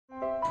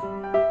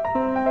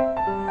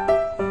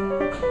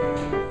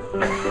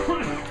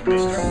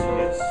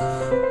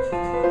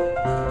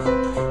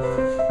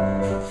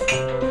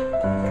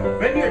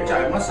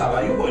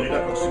masala, you boil it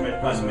approximately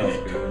 1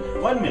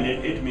 minute. 1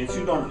 minute, it means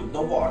you don't look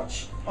the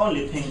watch.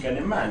 Only think and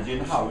imagine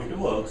how it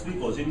works,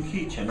 because in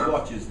kitchen,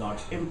 watch is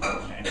not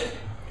important.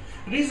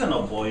 Reason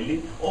of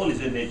boiling, all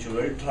is a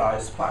natural dry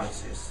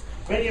spices.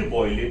 When you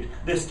boil it,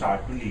 they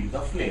start to leave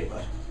the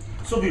flavor.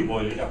 So we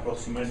boil it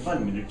approximately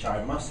 1 minute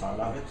chai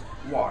masala with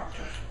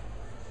water.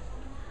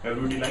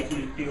 Everybody like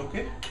milk tea,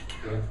 okay?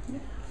 Yeah.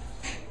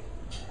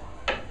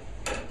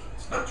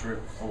 It's not true.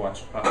 A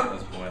watch pot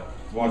does boil.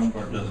 Watch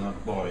pot does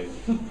not boil.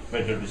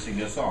 Better to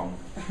sing a song.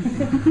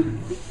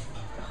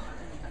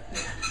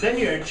 Then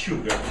you add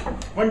sugar.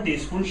 1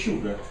 teaspoon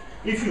sugar.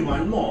 If you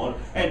want more,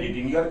 add it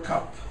in your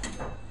cup.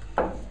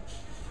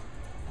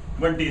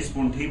 1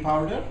 teaspoon tea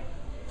powder.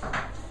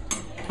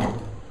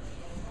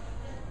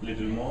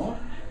 Little more.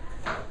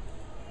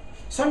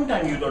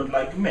 Sometimes you don't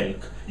like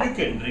milk. You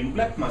can drink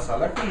black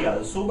masala tea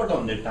also, but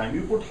on that time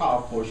you put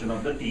half portion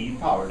of the tea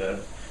powder.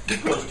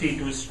 Because tea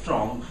too is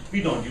strong,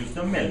 we don't use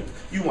the milk.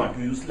 You want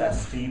to use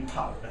less tea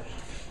powder.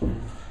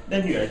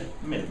 Then you add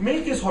milk.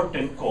 Milk is hot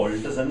and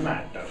cold, doesn't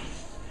matter.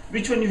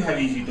 Which one you have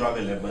easy to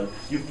available,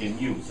 you can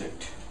use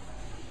it.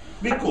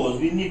 Because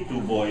we need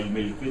to boil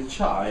milk with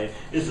chai,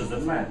 it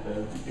doesn't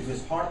matter if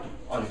it's hot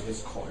or if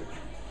it's cold.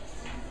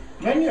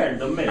 When you add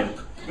the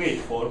milk,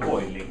 wait for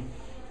boiling.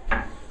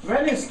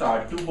 When it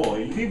starts to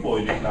boil, we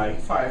boil it like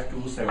 5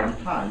 to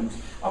 7 times,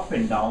 up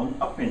and down,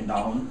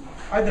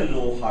 either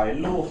low,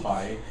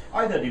 high,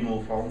 either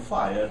remove from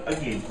fire,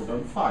 again put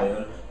on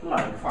fire,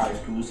 like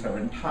 5 to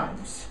 7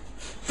 times.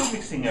 So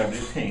mixing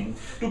everything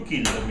to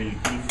kill the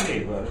milky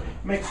flavor,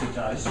 makes it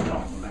a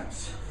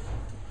strongness.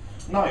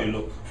 Now you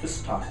look,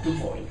 start to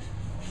boil.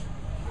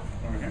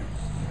 Okay.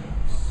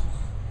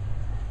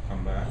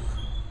 Come back.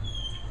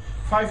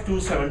 5 to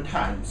 7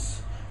 times.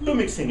 To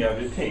mixing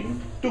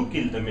everything to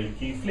kill the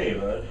milky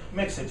flavor,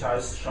 makes a chai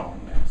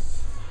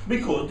strongness.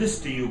 Because this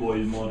tea you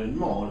boil more and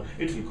more,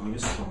 it will become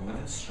stronger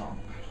and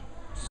stronger.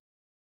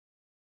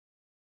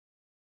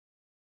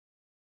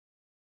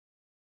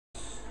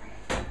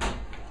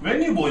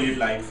 When you boil it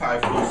like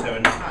 5 to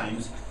 7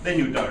 times, then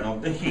you turn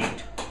off the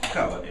heat,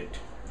 cover it.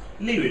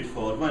 Leave it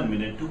for 1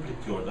 minute to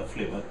procure the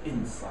flavor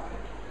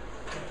inside.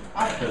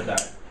 After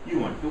that, you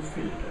want to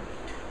filter it.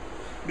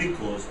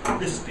 Because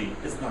this tea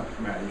is not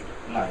made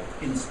like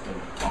instant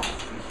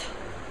coffee.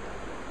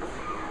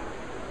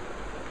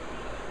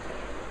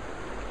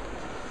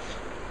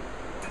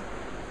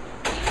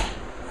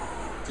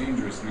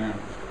 Dangerous now.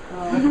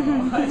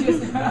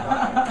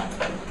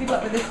 Good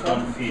luck with this one.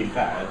 Don't feel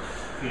bad,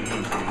 feel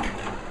easy.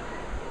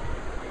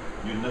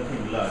 You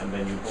nothing learn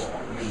when you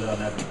born. You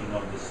learn everything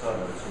on this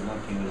earth, so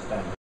nothing is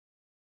done.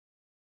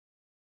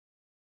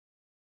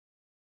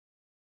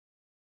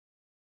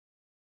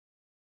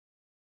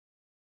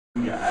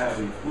 Yeah,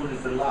 every food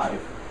is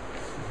alive.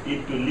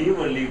 Eat to live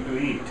or live to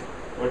eat?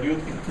 What do you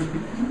think?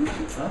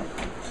 Huh?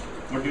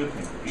 What do you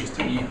think? Eat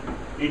to eat.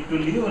 Eat to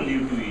live or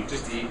live to eat?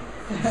 Just eat.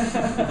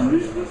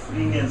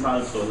 Indians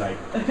also like,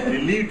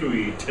 they live to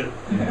eat.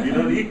 You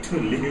don't eat to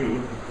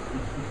live.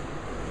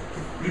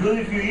 Because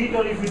if you eat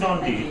or if you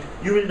don't eat,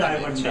 you will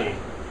die one day.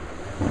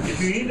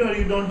 If you eat or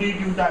you don't eat,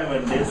 you die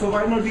one day. So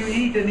why not you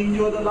eat and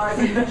enjoy the life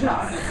in the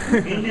chai?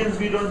 Indians,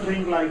 we don't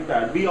drink like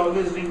that. We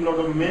always drink a lot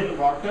of milk,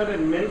 water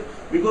and milk,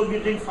 because we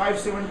drink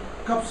 5-7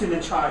 cups in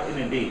a chai in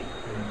a day.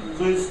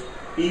 So it's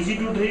easy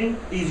to drink,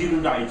 easy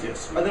to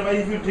digest. Otherwise,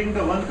 if you drink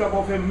the 1 cup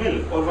of a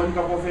milk or 1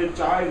 cup of a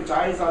chai,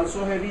 chai is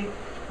also heavy,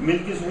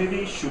 milk is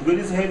heavy, sugar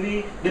is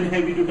heavy, then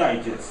heavy to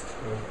digest.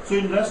 So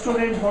in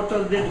restaurant,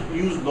 hotels, they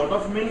use lot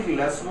of milk,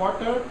 less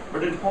water,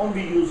 but at home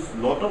we use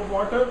lot of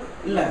water,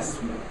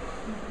 less milk.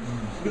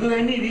 Because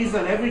any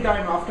reason, every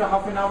time after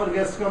half an hour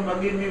guests come,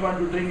 again we want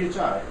to drink a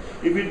chai.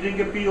 If we drink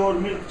a pure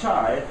milk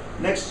chai,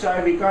 next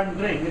chai we can't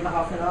drink in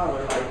half an hour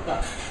like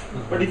that.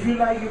 But if you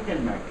like, you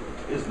can make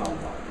it. It's not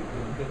hard.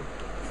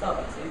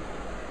 Starbucks too.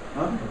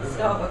 Huh?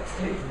 Starbucks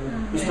too.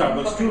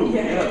 Starbucks too,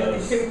 Yeah,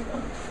 yes. they do.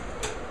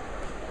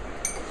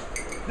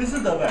 This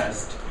is the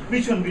best.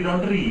 Which one we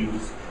don't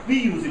reuse? We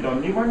use it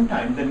only 1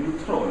 time, then we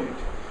throw it.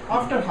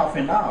 After half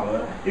an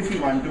hour, if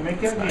you want to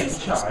make again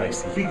chai,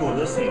 we go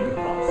the same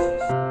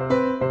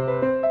process.